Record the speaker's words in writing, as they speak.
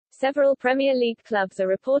several Premier League clubs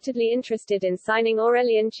are reportedly interested in signing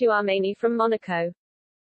Aurelien Tchouameni from Monaco.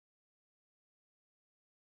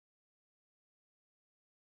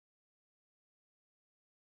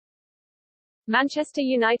 Manchester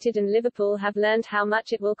United and Liverpool have learned how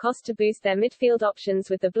much it will cost to boost their midfield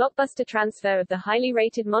options with the blockbuster transfer of the highly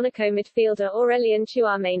rated Monaco midfielder Aurelien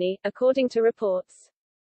Tchouameni, according to reports.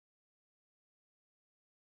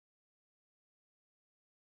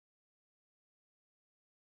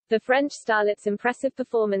 The French starlet's impressive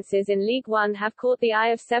performances in Ligue 1 have caught the eye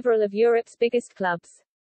of several of Europe's biggest clubs.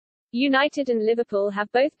 United and Liverpool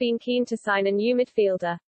have both been keen to sign a new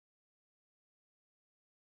midfielder.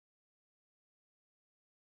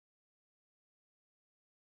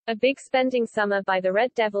 A big spending summer by the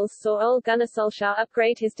Red Devils saw Ole Gunnar Solskjaer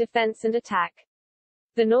upgrade his defense and attack.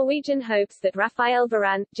 The Norwegian hopes that Raphael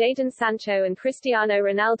Varane, Jadon Sancho and Cristiano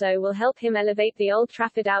Ronaldo will help him elevate the Old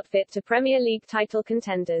Trafford outfit to Premier League title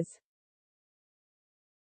contenders.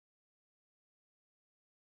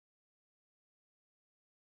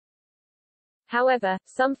 However,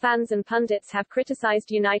 some fans and pundits have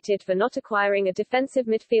criticized United for not acquiring a defensive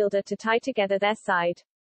midfielder to tie together their side.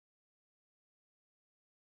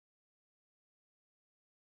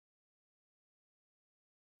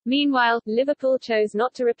 Meanwhile, Liverpool chose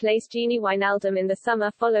not to replace Gini Wijnaldum in the summer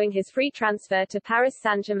following his free transfer to Paris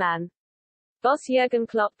Saint-Germain. Boss Jurgen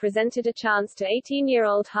Klopp presented a chance to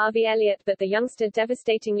 18-year-old Harvey Elliott, but the youngster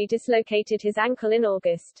devastatingly dislocated his ankle in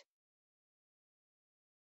August.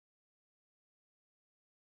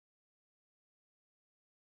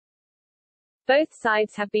 Both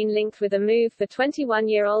sides have been linked with a move for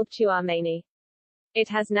 21-year-old Tchouameni. It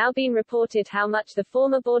has now been reported how much the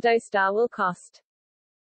former Bordeaux star will cost.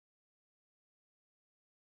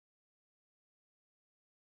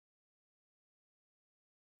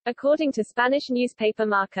 According to Spanish newspaper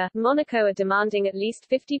Marca, Monaco are demanding at least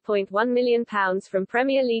 £50.1 million from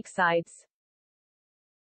Premier League sides.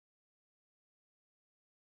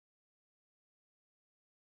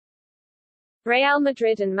 Real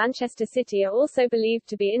Madrid and Manchester City are also believed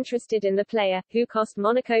to be interested in the player, who cost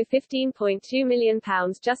Monaco £15.2 million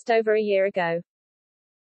just over a year ago.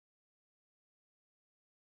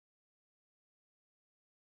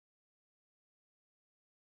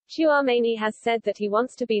 Tchouameni has said that he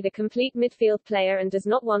wants to be the complete midfield player and does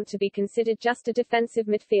not want to be considered just a defensive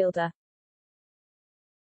midfielder.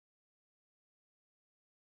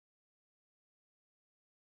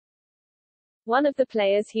 One of the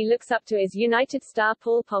players he looks up to is United star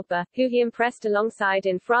Paul Pogba, who he impressed alongside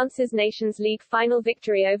in France's Nations League final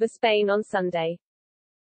victory over Spain on Sunday.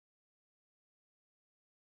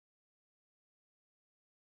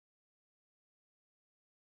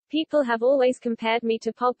 People have always compared me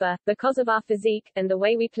to Pogba, because of our physique, and the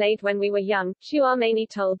way we played when we were young, Tchouameni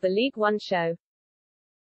told the Ligue 1 show.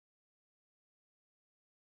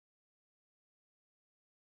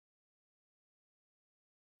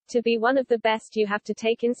 To be one of the best you have to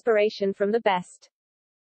take inspiration from the best.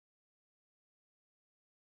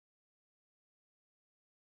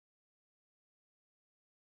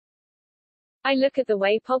 I look at the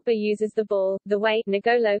way Pogba uses the ball, the way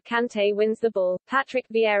N'Golo Kante wins the ball, Patrick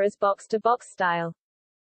Vieira's box-to-box style.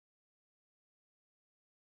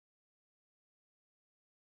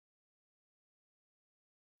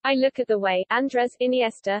 I look at the way Andres,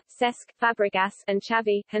 Iniesta, Cesc, Fabregas, and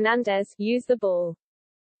Xavi Hernandez use the ball.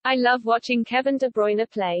 I love watching Kevin De Bruyne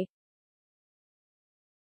play.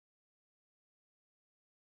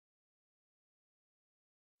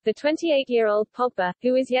 The 28-year-old Pogba,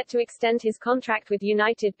 who is yet to extend his contract with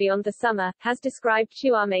United beyond the summer, has described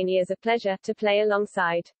Tchouameni as a pleasure to play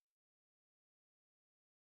alongside.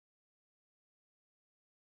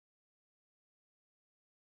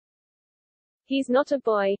 He's not a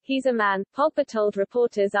boy, he's a man, Pogba told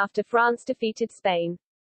reporters after France defeated Spain.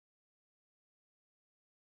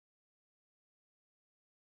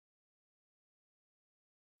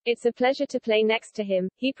 It's a pleasure to play next to him,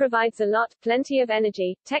 he provides a lot, plenty of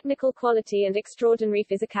energy, technical quality and extraordinary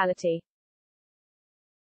physicality.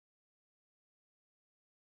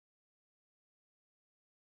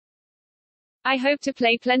 I hope to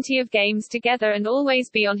play plenty of games together and always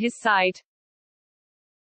be on his side.